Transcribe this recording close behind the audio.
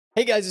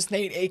Hey guys, it's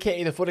Nate,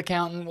 aka the Foot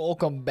Accountant.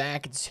 Welcome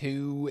back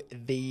to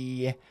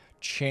the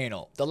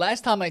channel. The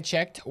last time I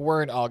checked,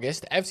 we're in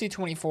August.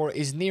 FC24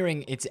 is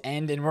nearing its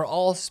end, and we're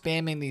all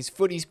spamming these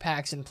footies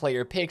packs and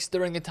player picks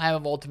during the time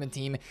of Ultimate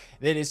Team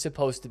that is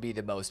supposed to be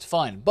the most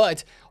fun.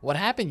 But what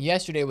happened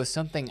yesterday was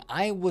something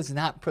I was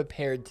not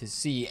prepared to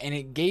see, and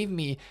it gave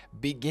me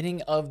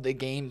beginning of the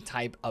game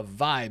type of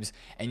vibes.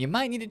 And you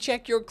might need to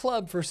check your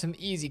club for some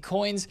easy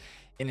coins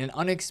in an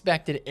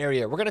unexpected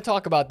area. We're going to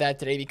talk about that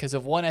today because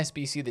of one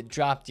SBC that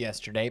dropped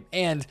yesterday,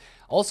 and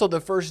also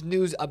the first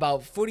news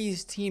about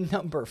Footies team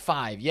number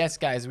 5. Yes,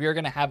 guys, we are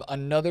going to have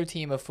another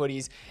team of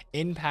Footies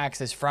in packs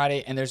this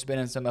Friday, and there's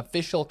been some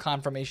official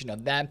confirmation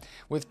of that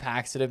with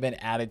packs that have been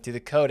added to the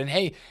code. And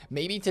hey,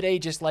 maybe today,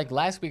 just like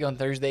last week on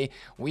Thursday,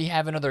 we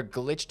have another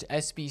glitched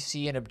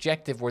SBC and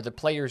objective where the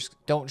players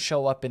don't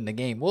show up in the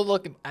game. We'll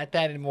look at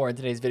that and more in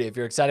today's video. If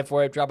you're excited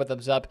for it, drop a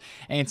thumbs up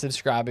and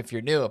subscribe if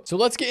you're new. So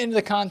let's get into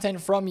the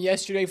content from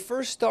yesterday,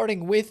 first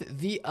starting with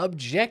the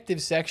objective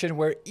section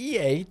where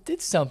EA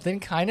did something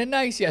kind of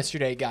nice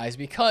yesterday, guys,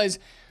 because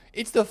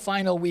it's the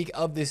final week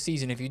of this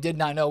season. If you did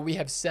not know, we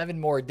have 7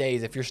 more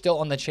days. If you're still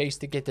on the chase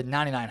to get to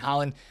 99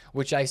 Holland,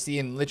 which I see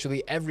in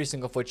literally every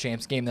single Foot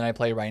Champs game that I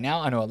play right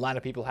now, I know a lot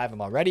of people have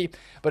them already,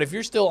 but if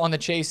you're still on the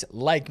chase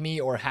like me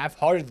or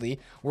half-heartedly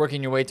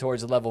working your way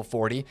towards level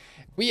 40,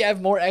 we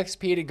have more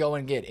XP to go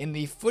and get. In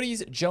the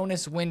Footies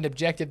Jonas Wind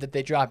objective that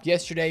they dropped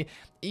yesterday,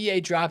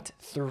 EA dropped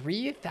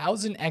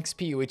 3,000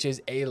 XP, which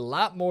is a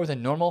lot more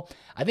than normal.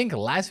 I think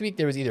last week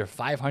there was either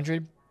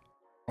 500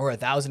 or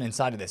 1,000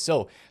 inside of this.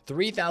 So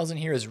 3,000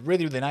 here is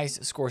really, really nice.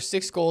 Score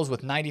 6 goals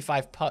with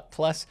 95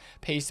 plus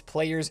paced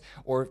players,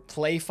 or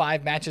play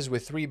 5 matches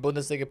with 3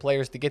 Bundesliga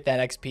players to get that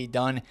XP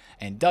done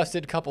and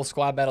dusted. Couple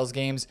squad battles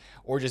games,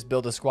 or just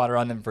build a squad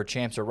around them for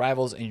champs or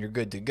rivals, and you're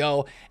good to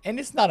go. And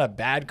it's not a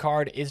bad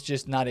card. It's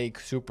just not a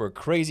super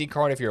crazy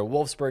card. If you're a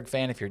Wolfsburg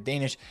fan, if you're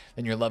Danish,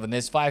 then you're loving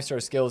this.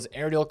 5-star skills,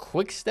 aerial,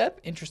 quick step,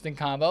 interesting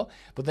combo.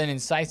 But then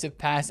incisive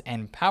pass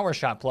and power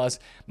shot plus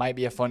might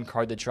be a fun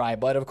card to try.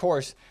 But of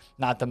course,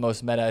 not the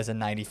most meta as a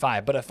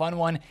 95, but a fun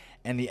one,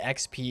 and the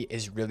XP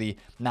is really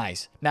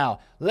nice. Now,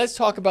 let's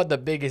talk about the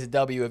biggest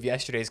W of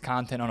yesterday's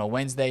content on a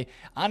Wednesday.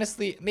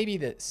 Honestly, maybe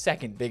the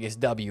second biggest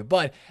W,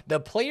 but the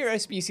player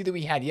SBC that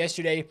we had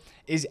yesterday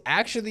is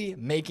actually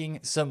making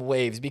some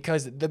waves,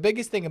 because the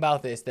biggest thing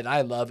about this that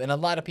I love, and a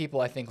lot of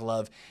people I think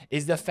love,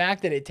 is the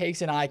fact that it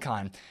takes an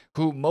icon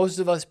who most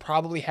of us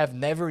probably have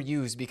never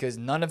used because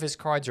none of his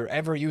cards are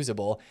ever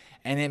usable,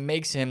 and it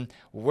makes him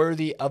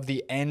worthy of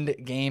the end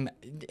game,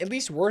 at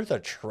least worth a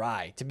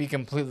try, to be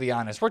completely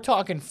honest. We're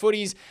talking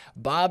Footies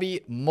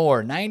Bobby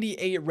Moore,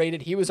 98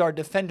 rated. He was our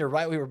defender,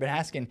 right? We were been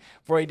asking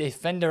for a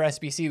defender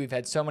SBC. We've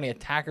had so many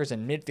attackers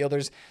and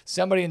midfielders.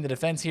 Somebody in the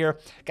defense here.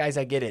 Guys,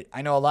 I get it.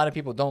 I know a lot of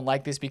people don't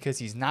like this because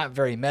he's not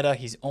very meta.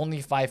 He's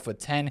only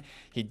 5'10".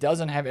 He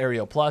doesn't have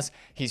aerial plus.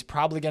 He's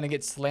probably going to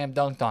get slam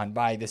dunked on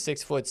by the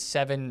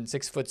 6'7",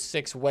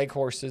 6'6" leg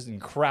horses and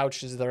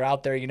crouches that are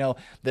out there, you know,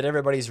 that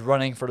everybody's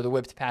running for the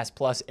whipped pass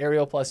plus,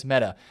 aerial plus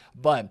meta.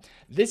 But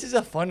this is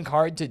a fun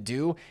card to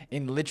do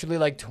in literally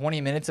like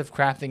 20 minutes of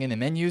crafting in the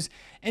menus,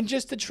 and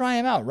just to try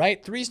him out,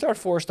 right? 3-star,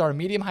 4-star,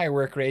 medium high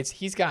work rates.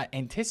 He's got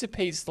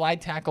anticipate, slide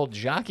tackle,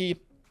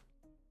 jockey,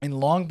 and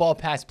long ball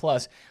pass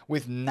plus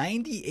with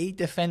 98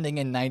 defending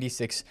and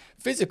 96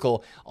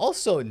 physical.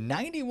 Also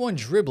 91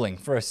 dribbling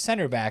for a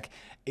center back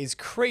is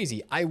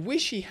crazy. I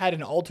wish he had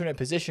an alternate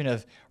position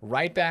of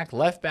right back,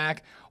 left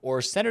back,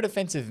 or center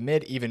defensive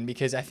mid even,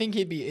 because I think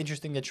he'd be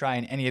interesting to try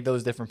in any of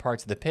those different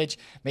parts of the pitch,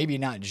 maybe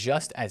not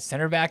just as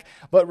center back.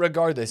 But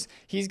regardless,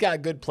 he's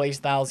got good play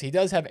styles. He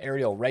does have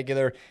aerial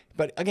regular,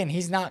 but again,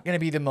 he's not going to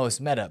be the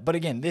most meta. But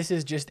again, this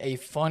is just a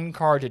fun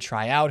card to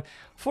try out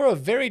for a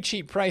very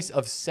cheap price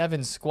of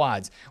 7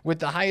 squads, with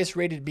the highest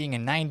rated being a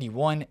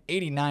 91,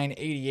 89,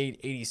 88,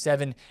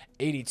 87,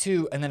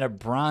 82, and then a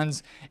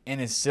bronze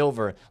and a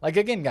silver. Like,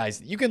 again,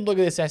 guys, you can look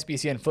at this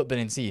SBC on Footbin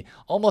and see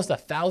almost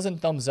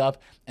 1,000 thumbs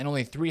up and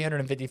only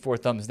 354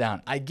 thumbs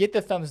down. I get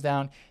the thumbs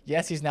down.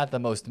 Yes, he's not the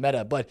most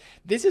meta, but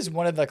this is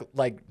one of the,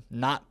 like,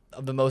 not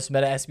of the most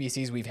meta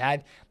SBCs we've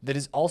had that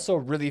is also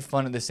really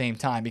fun at the same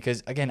time,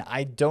 because again,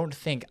 I don't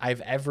think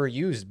I've ever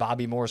used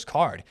Bobby Moore's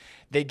card.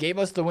 They gave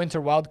us the Winter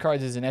Wild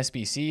Cards as an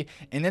SBC,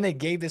 and then they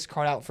gave this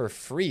card out for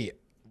free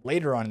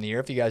later on in the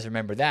year, if you guys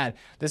remember that.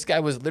 This guy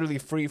was literally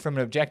free from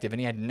an objective, and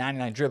he had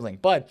 99 dribbling.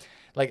 But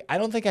like, I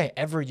don't think I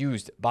ever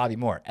used Bobby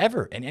Moore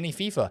ever in any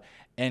FIFA,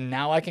 and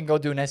now I can go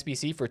do an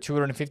SBC for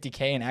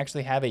 250k and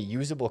actually have a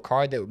usable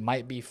card that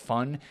might be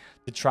fun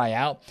to try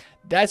out.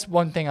 That's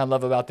one thing I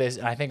love about this,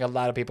 and I think a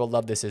lot of people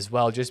love this as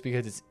well, just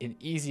because it's an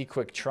easy,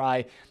 quick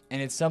try, and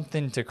it's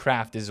something to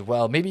craft as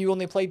well. Maybe you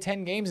only play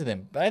 10 games of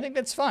them, but I think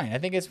that's fine. I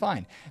think it's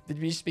fine,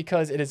 just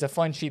because it is a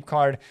fun, cheap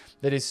card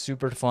that is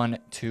super fun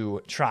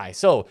to try.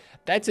 So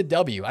that's a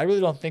W. I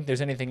really don't think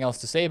there's anything else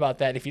to say about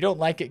that. If you don't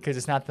like it because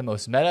it's not the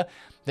most meta,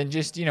 then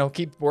just, you know,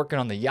 keep working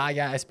on the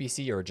Yaya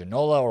SBC or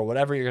Janola or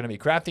whatever you're going to be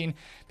crafting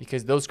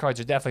because those cards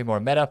are definitely more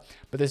meta,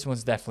 but this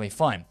one's definitely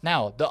fun.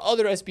 Now, the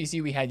other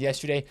SBC we had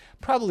yesterday,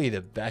 probably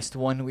the best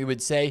one we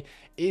would say,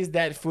 is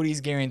that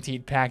Footies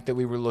Guaranteed pack that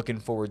we were looking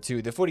forward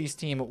to. The Footies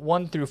Team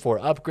 1 through 4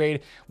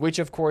 upgrade, which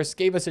of course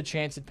gave us a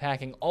chance at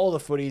packing all the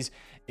Footies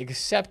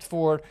except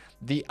for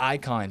the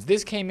icons.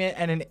 This came in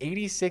at an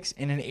 86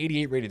 and an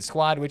 88 rated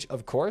squad, which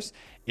of course,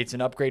 it's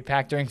an upgrade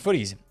pack during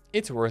Footies.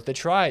 It's worth a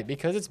try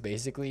because it's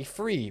basically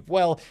free.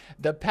 Well,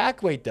 the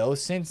pack weight though,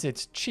 since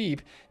it's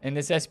cheap and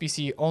this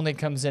SBC only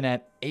comes in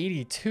at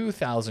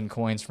 82,000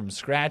 coins from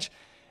scratch,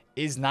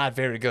 is not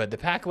very good. The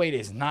pack weight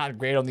is not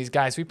great on these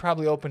guys. We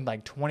probably opened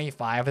like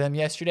 25 of them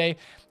yesterday,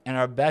 and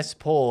our best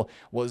pull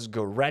was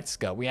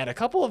Goretzka. We had a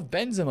couple of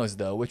Benzemas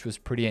though, which was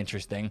pretty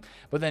interesting,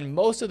 but then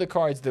most of the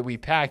cards that we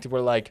packed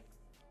were like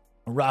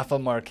Rafa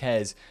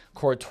Marquez,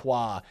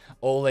 Courtois,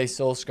 Ole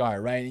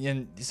Solskjaer, right?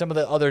 And some of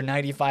the other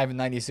 95 and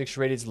 96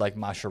 rated like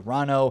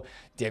Mascherano,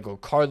 Diego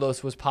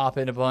Carlos was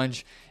popping a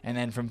bunch. And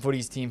then from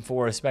Footies Team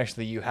 4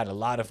 especially, you had a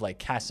lot of like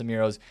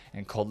Casemiros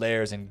and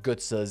Colers and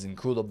Gutsas and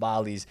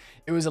Koulibalis.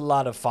 It was a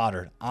lot of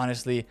fodder.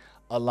 Honestly,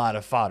 a lot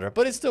of fodder.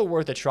 But it's still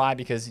worth a try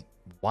because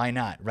why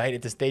not, right?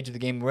 At the stage of the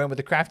game we're in with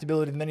the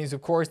craftability and menus,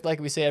 of course, like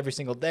we say every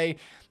single day,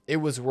 it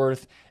was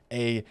worth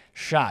a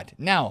shot.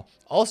 Now,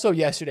 also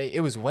yesterday, it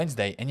was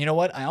Wednesday, and you know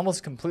what? I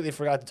almost completely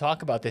forgot to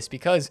talk about this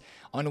because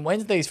on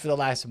Wednesdays for the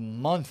last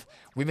month,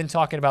 we've been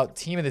talking about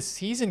Team of the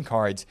Season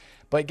cards,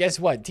 but guess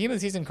what? Team of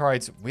the Season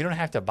cards, we don't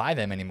have to buy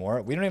them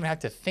anymore. We don't even have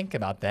to think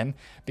about them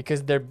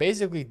because they're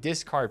basically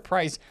discard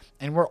price,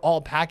 and we're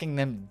all packing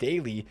them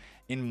daily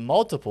in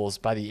multiples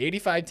by the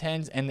 85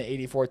 10s and the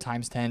 84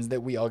 times 10s that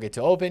we all get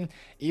to open,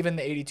 even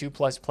the 82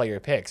 plus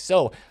player picks.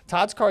 So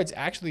Todd's cards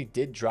actually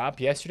did drop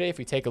yesterday. If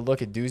we take a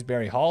look at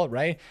Dewsbury Hall,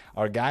 right,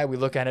 our guy we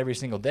look at every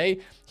single day,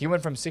 he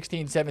went from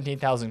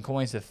 17,000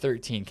 coins to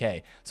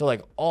 13k. So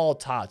like all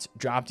Tots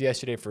dropped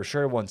yesterday for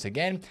sure once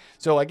again.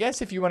 So I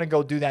guess if you want to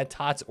go do that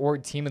Tots or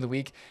Team of the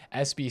Week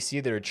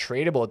SBC that are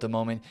tradable at the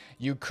moment,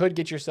 you could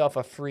get yourself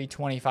a free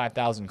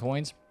 25,000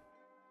 coins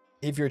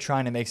if you're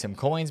trying to make some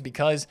coins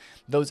because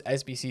those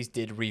SBCs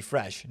did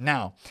refresh.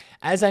 Now,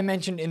 as I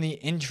mentioned in the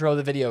intro of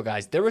the video,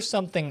 guys, there was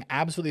something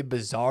absolutely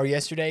bizarre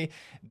yesterday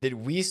that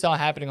we saw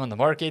happening on the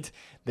market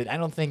that I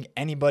don't think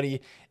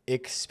anybody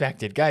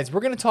expected. Guys,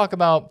 we're going to talk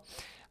about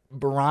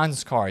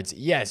bronze cards.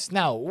 Yes.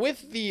 Now,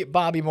 with the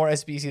Bobby Moore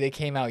SBC that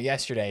came out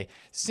yesterday,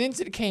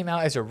 since it came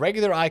out as a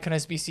regular icon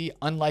SBC,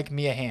 unlike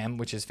Mia Hamm,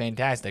 which is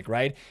fantastic,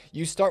 right?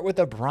 You start with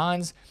a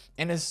bronze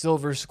and a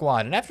silver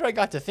squad. And after I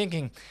got to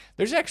thinking,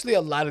 there's actually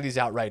a lot of these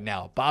out right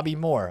now. Bobby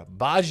Moore,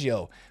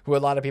 Baggio, who a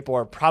lot of people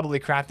are probably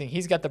crafting,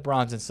 he's got the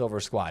bronze and silver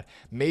squad.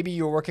 Maybe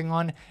you're working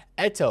on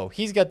Eto,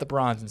 he's got the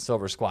bronze and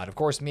silver squad. Of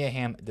course, Mia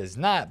Hamm does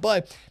not,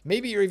 but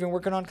maybe you're even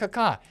working on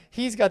Kaká.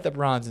 He's got the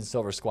bronze and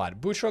silver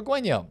squad.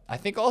 Butragueño, I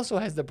think also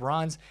has the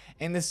bronze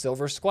and the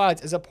silver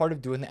squads as a part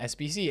of doing the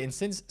SBC. And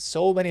since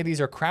so many of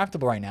these are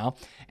craftable right now,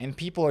 and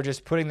people are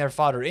just putting their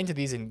fodder into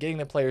these and getting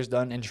the players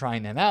done and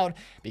trying them out,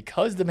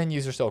 because the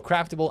menus are so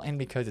craftable and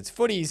because it's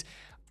Footies,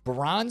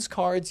 bronze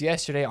cards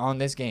yesterday on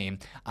this game,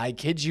 I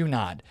kid you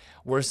not,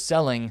 were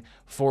selling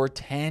for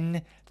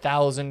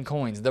 10,000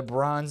 coins. The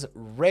bronze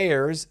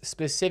rares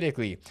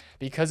specifically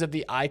because of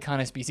the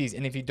icon SBCs.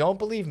 And if you don't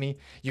believe me,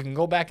 you can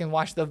go back and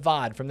watch the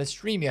VOD from the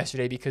stream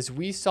yesterday because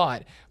we saw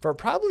it for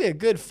probably a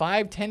good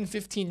 5, 10,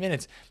 15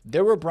 minutes.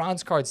 There were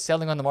bronze cards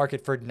selling on the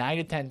market for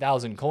 9,000 to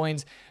 10,000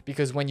 coins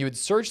because when you would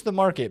search the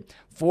market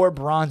for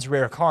bronze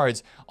rare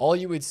cards, all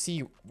you would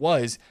see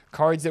was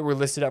cards that were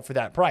listed up for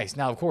that price.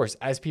 Now, of course,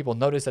 as people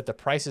noticed that the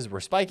prices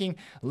were spiking,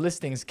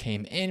 listings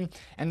came in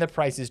and the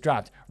prices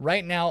dropped.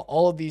 Right now,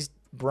 all of these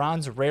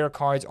bronze rare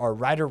cards are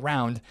right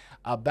around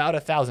about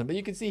 1,000, but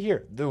you can see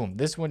here, boom,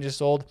 this one just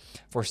sold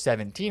for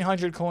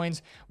 1,700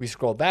 coins. We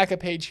scroll back a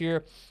page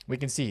here, we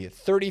can see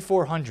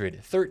 3,400,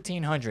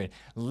 1,300.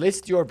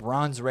 List your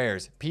bronze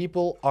rares.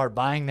 People are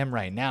buying them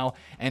right now,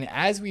 and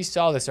as we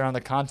saw this around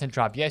the content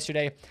drop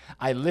yesterday,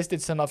 I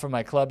listed some up for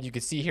my club. You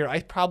can see here,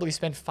 I probably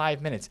spent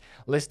 5 minutes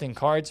listing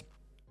cards.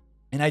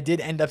 And I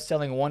did end up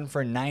selling one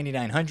for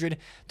 9,900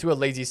 to a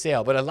lazy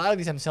sale. But a lot of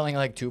these I'm selling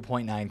like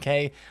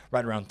 2.9K,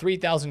 right around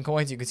 3,000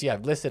 coins. You can see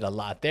I've listed a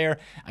lot there.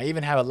 I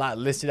even have a lot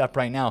listed up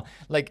right now.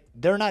 Like,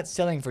 they're not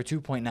selling for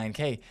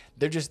 2.9K.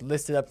 They're just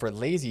listed up for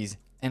lazies.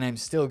 And I'm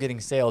still getting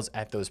sales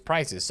at those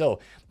prices. So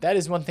that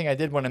is one thing I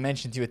did want to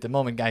mention to you at the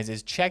moment, guys,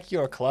 is check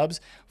your clubs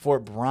for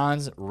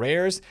bronze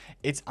rares.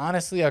 It's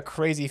honestly a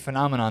crazy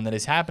phenomenon that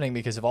is happening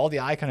because of all the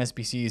icon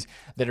SBCs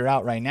that are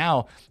out right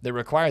now that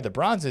require the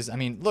bronzes. I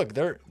mean, look,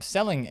 they're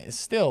selling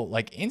still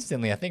like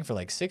instantly, I think for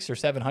like 600 or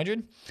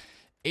 700.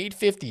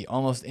 850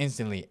 almost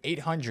instantly,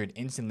 800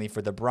 instantly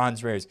for the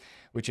bronze rares,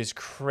 which is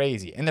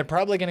crazy. And they're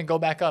probably going to go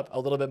back up a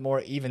little bit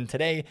more even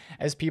today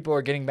as people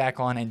are getting back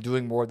on and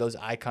doing more of those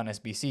icon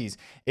SBCs.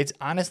 It's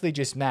honestly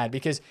just mad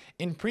because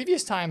in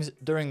previous times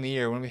during the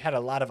year when we had a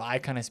lot of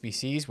icon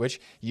SBCs,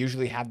 which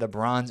usually have the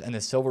bronze and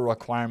the silver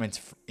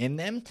requirements in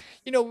them,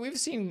 you know, we've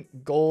seen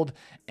gold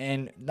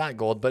and not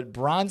gold, but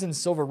bronze and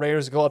silver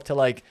rares go up to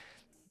like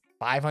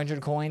 500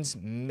 coins,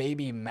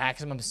 maybe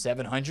maximum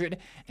 700.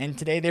 And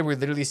today they were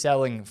literally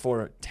selling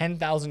for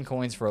 10,000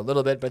 coins for a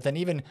little bit, but then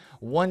even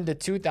 1 to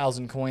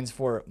 2,000 coins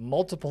for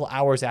multiple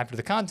hours after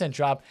the content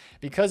drop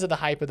because of the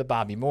hype of the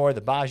Bobby Moore, the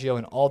Baggio,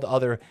 and all the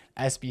other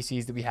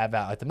SBCs that we have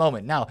out at the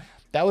moment. Now,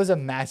 that was a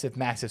massive,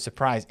 massive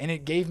surprise, and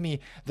it gave me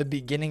the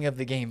beginning of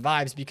the game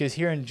vibes, because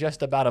here in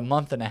just about a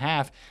month and a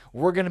half,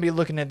 we're going to be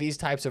looking at these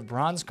types of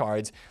bronze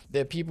cards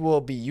that people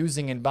will be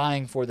using and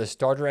buying for the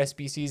starter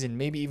SBCs and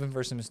maybe even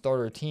for some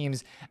starter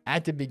teams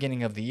at the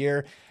beginning of the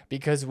year,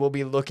 because we'll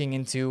be looking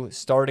into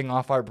starting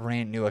off our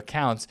brand new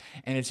accounts.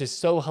 And it's just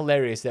so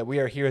hilarious that we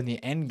are here in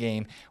the end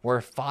game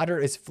where fodder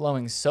is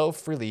flowing so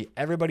freely.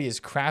 Everybody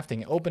is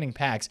crafting, opening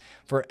packs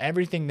for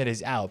everything that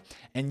is out,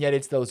 and yet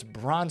it's those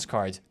bronze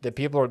cards that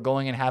people are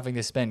going and having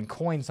to spend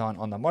coins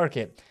on the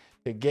market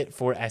to get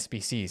for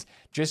SBCs.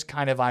 Just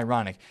kind of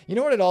ironic. You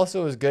know what, it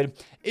also is good?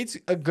 It's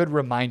a good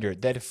reminder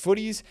that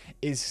Footies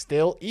is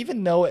still,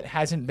 even though it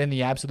hasn't been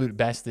the absolute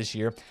best this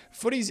year,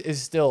 Footies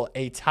is still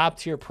a top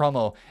tier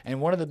promo and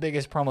one of the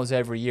biggest promos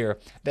every year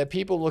that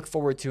people look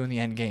forward to in the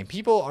end game.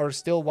 People are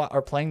still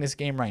playing this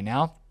game right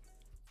now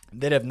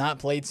that have not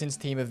played since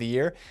Team of the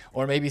Year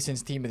or maybe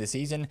since Team of the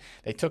Season.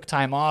 They took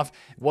time off.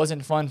 It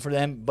wasn't fun for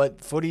them, but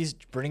Footies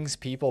brings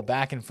people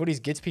back, and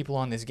Footies gets people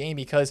on this game,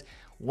 because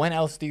when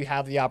else do you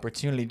have the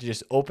opportunity to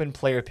just open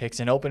player picks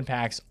and open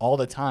packs all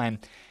the time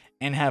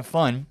and have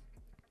fun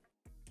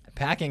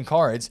packing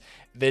cards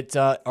that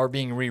are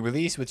being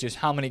re-released with just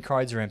how many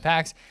cards are in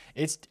packs?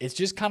 It's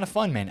just kind of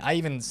fun, man. I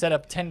even set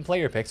up 10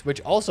 player picks,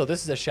 which also,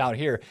 this is a shout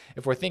here,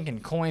 if we're thinking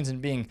coins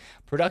and being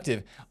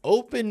productive,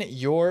 open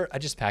your, I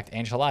just packed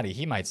Ancelotti,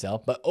 he might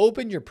sell, but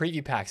open your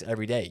preview packs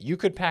every day. You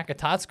could pack a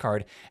TOTS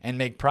card and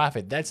make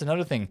profit. That's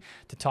another thing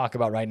to talk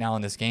about right now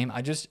in this game.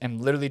 I just am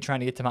literally trying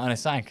to get to my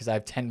unassigned because I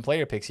have 10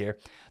 player picks here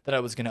that I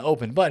was going to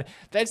open. But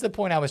that's the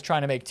point I was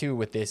trying to make too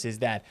with this, is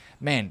that,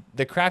 man,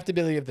 the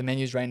craftability of the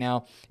menus right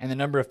now and the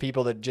number of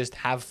people that just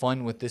have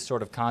fun with this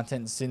sort of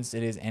content, since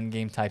it is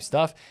endgame type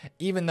stuff,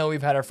 even though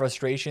we've had our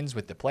frustrations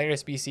with the player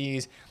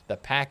SBCs, the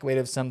pack weight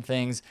of some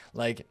things,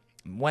 like,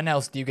 when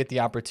else do you get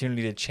the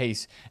opportunity to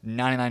chase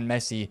 99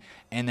 Messi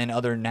and then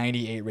other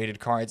 98 rated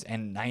cards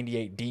and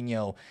 98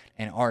 Dino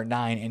and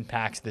R9 in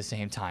packs at the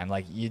same time?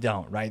 Like, you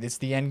don't, right? It's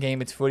the end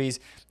game, it's Footies,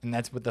 and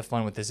that's what the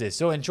fun with this is.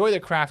 So enjoy the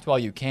craft while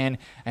you can,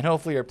 and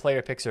hopefully your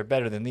player picks are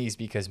better than these,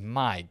 because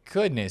my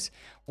goodness,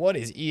 what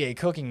is EA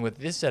cooking with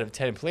this set of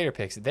 10 player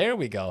picks? There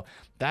we go.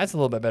 That's a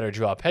little bit better.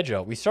 Joao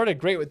Pedro. We started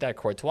great with that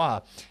Courtois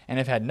and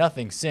have had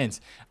nothing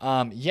since.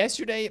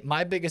 Yesterday,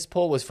 my biggest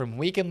pull was from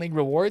Weekend League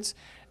rewards.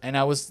 And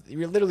I was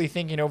literally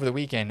thinking over the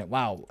weekend,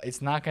 wow,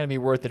 it's not going to be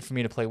worth it for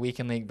me to play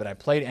Weekend League, but I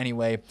played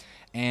anyway.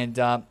 And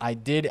I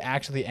did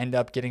actually end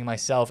up getting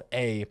myself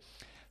a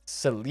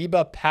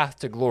Saliba Path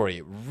to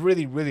Glory.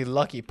 Really, really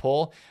lucky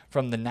pull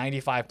from the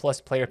 95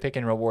 plus player pick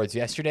and rewards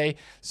yesterday.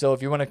 So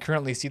if you want to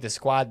currently see the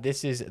squad,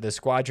 this is the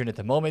squadron at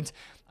the moment.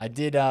 I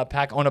did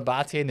pack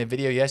Onabate in the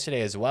video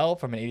yesterday as well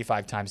from an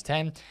 85 times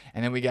 10.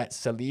 And then we got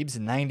Salib's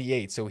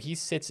 98. So he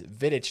sits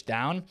Vidic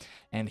down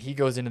and he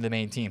goes into the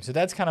main team. So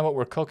that's kind of what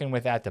we're cooking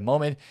with at the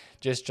moment.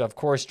 Just, of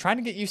course, trying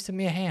to get used to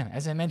Mia Hamm,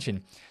 as I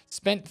mentioned.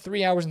 Spent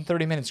 3 hours and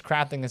 30 minutes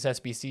crafting this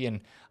SBC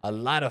and a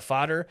lot of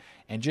fodder,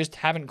 and just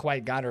haven't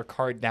quite got her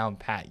card down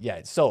pat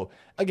yet. So,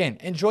 again,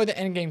 enjoy the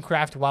endgame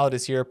craft while it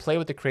is here. Play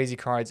with the crazy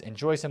cards.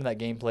 Enjoy some of that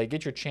gameplay.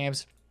 Get your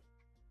champs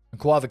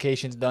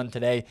qualifications done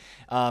today.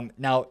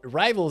 Now,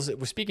 Rivals,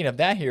 speaking of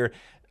that here,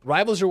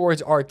 Rivals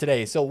rewards are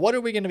today. So what are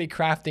we going to be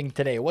crafting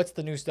today? What's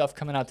the new stuff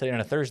coming out today on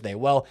a Thursday?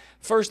 Well,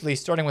 firstly,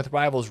 starting with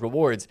Rivals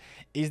rewards,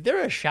 is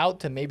there a shout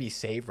to maybe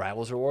save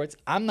Rivals rewards?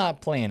 I'm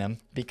not playing them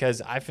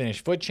because I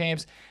finished FUT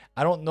Champs.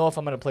 I don't know if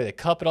I'm going to play the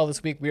Cup at all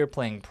this week. We were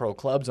playing Pro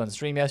Clubs on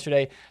stream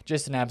yesterday.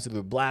 Just an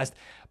absolute blast.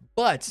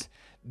 But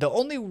the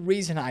only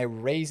reason I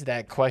raise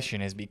that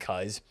question is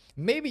because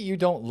maybe you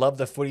don't love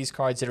the Footies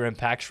cards that are in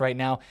packs right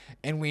now,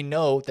 and we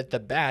know that the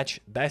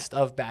Best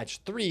of Batch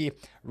 3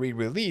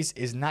 re-release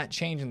is not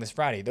changing this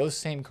Friday. Those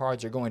same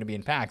cards are going to be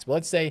in packs. But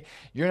let's say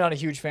you're not a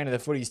huge fan of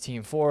the Footies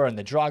Team 4 and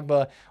the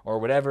Drogba or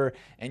whatever,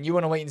 and you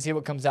want to wait and see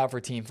what comes out for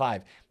Team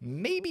 5.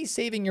 Maybe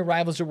saving your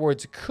Rivals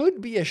rewards could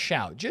be a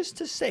shout, just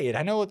to say it.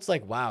 I know it's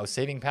like, wow,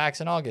 saving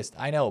packs in August.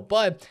 I know,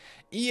 but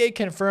EA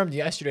confirmed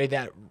yesterday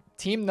that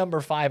Team number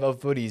 5 of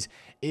Footies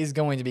is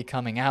going to be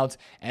coming out,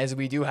 as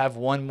we do have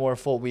one more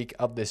full week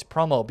of this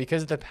promo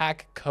because of the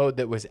pack code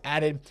that was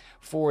added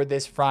for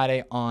this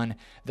Friday on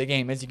the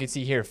game. As you can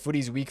see here,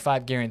 Footies Week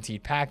 5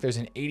 guaranteed pack. There's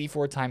an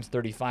 84 times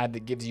 35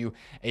 that gives you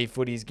a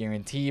Footies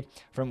guarantee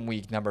from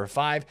week number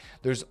 5.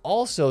 There's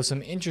also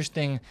some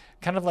interesting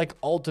kind of like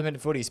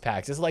ultimate Footies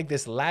packs. It's like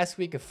this last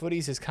week of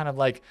Footies is kind of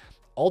like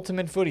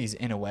Ultimate Footies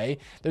in a way.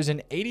 There's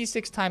an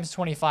 86 times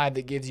 25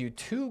 that gives you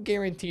 2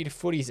 guaranteed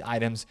Footies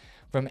items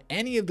from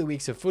any of the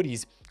weeks of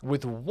Footies,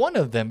 with one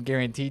of them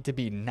guaranteed to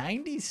be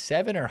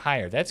 97 or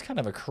higher. That's kind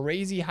of a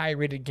crazy high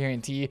rated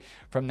guarantee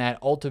from that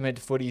Ultimate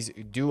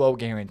Footies Duo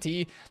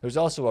guarantee. There's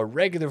also a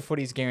regular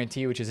Footies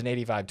guarantee, which is an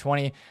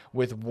 85-20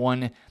 with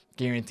 1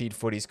 guaranteed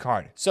footies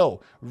card.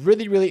 So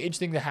really, really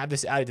interesting to have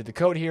this added to the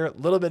code here. A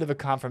little bit of a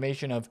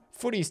confirmation of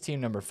footies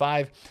team number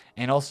 5,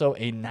 and also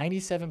a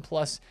 97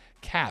 plus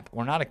cap,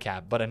 or not a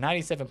cap, but a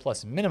 97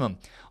 plus minimum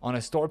on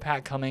a store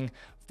pack coming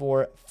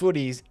for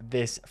footies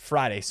this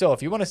Friday. So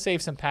if you want to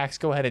save some packs,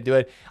 go ahead and do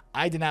it.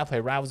 I did not play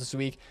Rivals this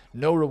week.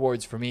 No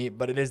rewards for me,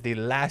 but it is the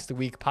last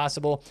week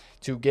possible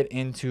to get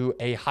into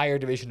a higher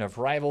division of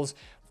Rivals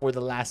for the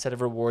last set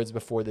of rewards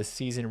before the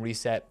season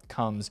reset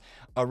comes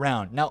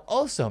around. Now,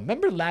 also,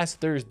 remember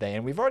last Thursday,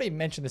 and we've already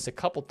mentioned this a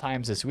couple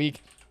times this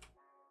week,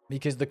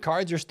 because the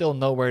cards are still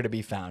nowhere to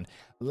be found.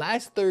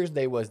 Last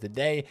Thursday was the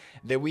day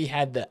that we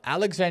had the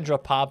Alexandra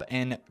Pop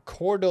and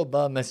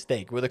Cordoba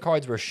mistake, where the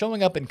cards were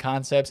showing up in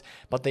concepts,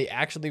 but they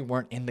actually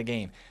weren't in the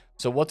game.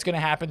 So what's going to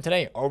happen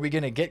today? Are we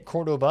going to get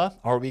Cordoba?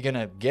 Are we going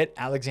to get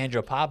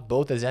Alexandra Pop,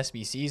 both as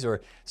SBCs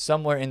or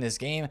somewhere in this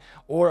game?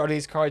 Or are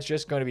these cards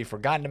just going to be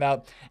forgotten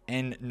about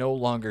and no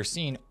longer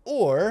seen?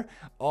 Or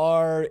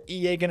are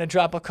EA going to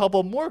drop a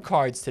couple more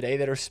cards today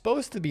that are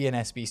supposed to be in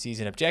SBCs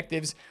and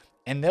objectives,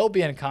 and they'll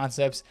be in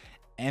concepts,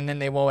 and then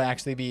they won't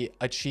actually be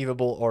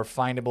achievable or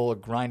findable or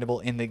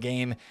grindable in the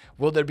game?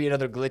 Will there be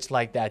another glitch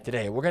like that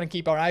today? We're going to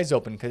keep our eyes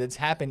open, because it's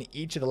happened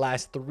each of the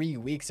last 3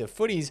 weeks of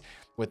footies,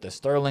 with the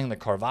Sterling, the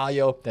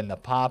Carvalho, then the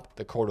Pop,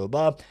 the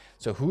Cordoba.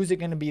 So who's it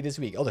going to be this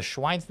week? Oh, the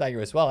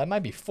Schweinsteiger as well. It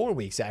might be 4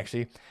 weeks,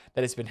 actually,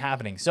 that it's been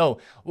happening. So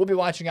we'll be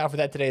watching out for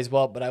that today as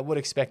well, but I would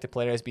expect a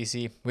player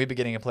SBC. We've been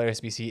getting a player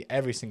SBC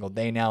every single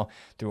day now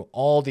through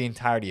all the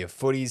entirety of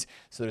footies,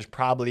 so there's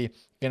probably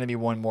going to be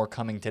one more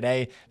coming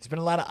today. There's been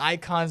a lot of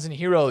icons and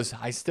heroes.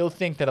 I still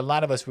think that a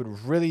lot of us would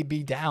really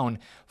be down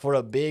for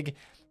a big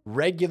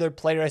regular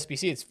player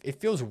SBC. It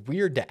feels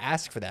weird to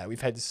ask for that.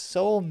 We've had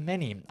so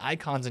many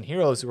icons and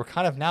heroes. We're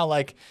kind of now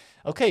like,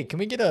 okay, can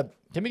we get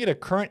a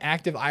current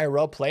active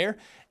IRL player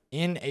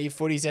in a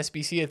footies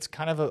SBC? It's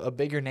kind of a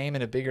bigger name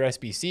and a bigger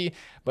SBC,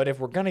 but if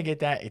we're going to get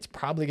that, it's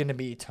probably going to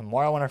be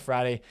tomorrow on a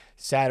Friday,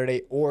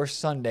 Saturday, or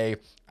Sunday,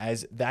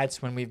 as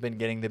that's when we've been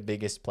getting the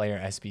biggest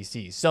player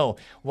SBCs. So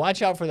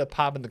watch out for the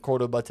Pop and the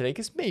Cordoba today,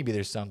 because maybe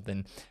there's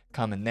something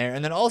coming there.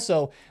 And then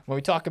also, when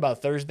we talk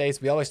about Thursdays,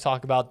 we always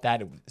talk about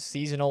that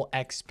seasonal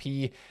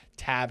XP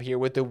tab here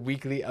with the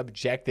weekly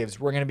objectives.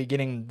 We're going to be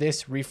getting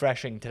this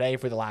refreshing today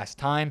for the last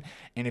time,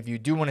 and if you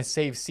do want to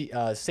save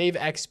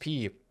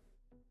XP,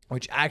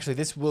 which actually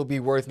this will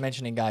be worth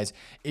mentioning, guys,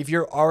 if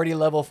you're already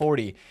level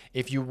 40,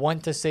 if you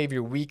want to save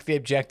your weekly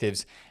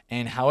objectives,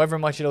 and however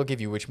much it'll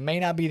give you, which may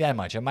not be that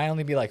much, it might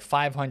only be like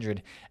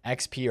 500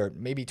 XP or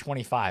maybe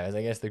 25, as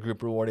I guess the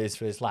group reward is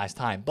for this last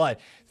time, but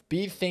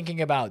be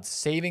thinking about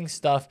saving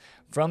stuff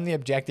from the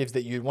objectives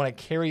that you'd want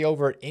to carry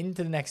over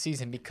into the next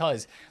season,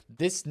 because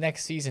this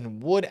next season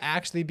would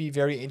actually be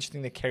very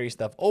interesting to carry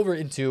stuff over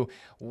into,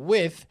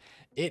 with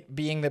it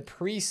being the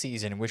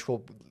preseason, which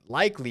will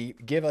likely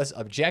give us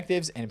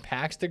objectives and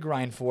packs to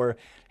grind for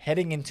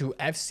heading into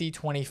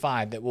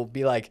FC25. That will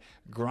be like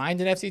grind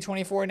in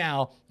FC24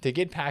 now to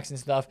get packs and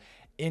stuff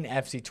in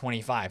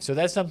FC25. So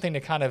that's something to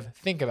kind of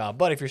think about.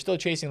 But if you're still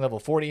chasing level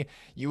 40,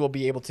 you will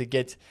be able to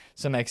get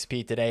some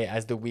XP today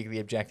as the weekly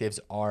objectives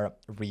are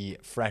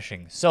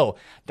refreshing. So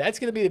that's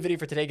going to be the video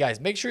for today, guys.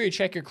 Make sure you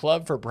check your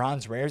club for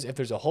bronze rares. If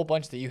there's a whole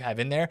bunch that you have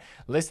in there,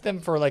 list them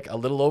for like a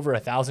little over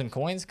 1,000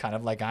 coins, kind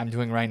of like I'm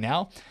doing right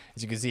now.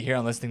 As you can see here,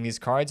 I'm listing these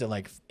cards at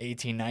like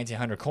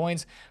 1,900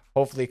 coins.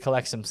 Hopefully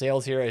collect some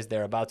sales here as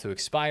they're about to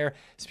expire.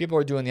 So people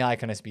are doing the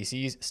icon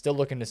SBCs, still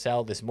looking to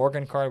sell this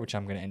Morgan card, which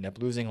I'm going to end up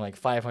losing like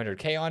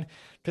 500k on,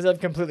 because I've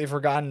completely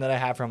forgotten that I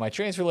have from my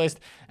transfer list.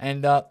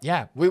 And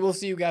yeah, we will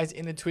see you guys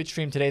in the Twitch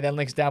stream today. That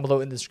link's down below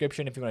in the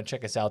description if you want to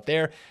check us out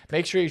there.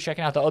 Make sure you're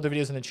checking out the other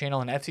videos on the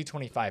channel and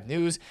FC25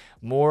 news.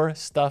 More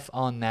stuff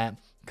on that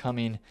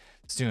coming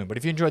soon. But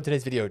if you enjoyed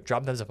today's video,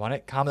 drop a thumbs up on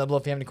it, comment down below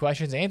if you have any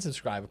questions, and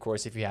subscribe, of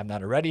course, if you have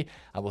not already.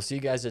 I will see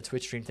you guys at the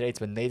Twitch stream today. It's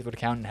been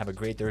TheFutAccountant. Have a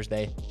great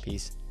Thursday.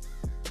 Peace.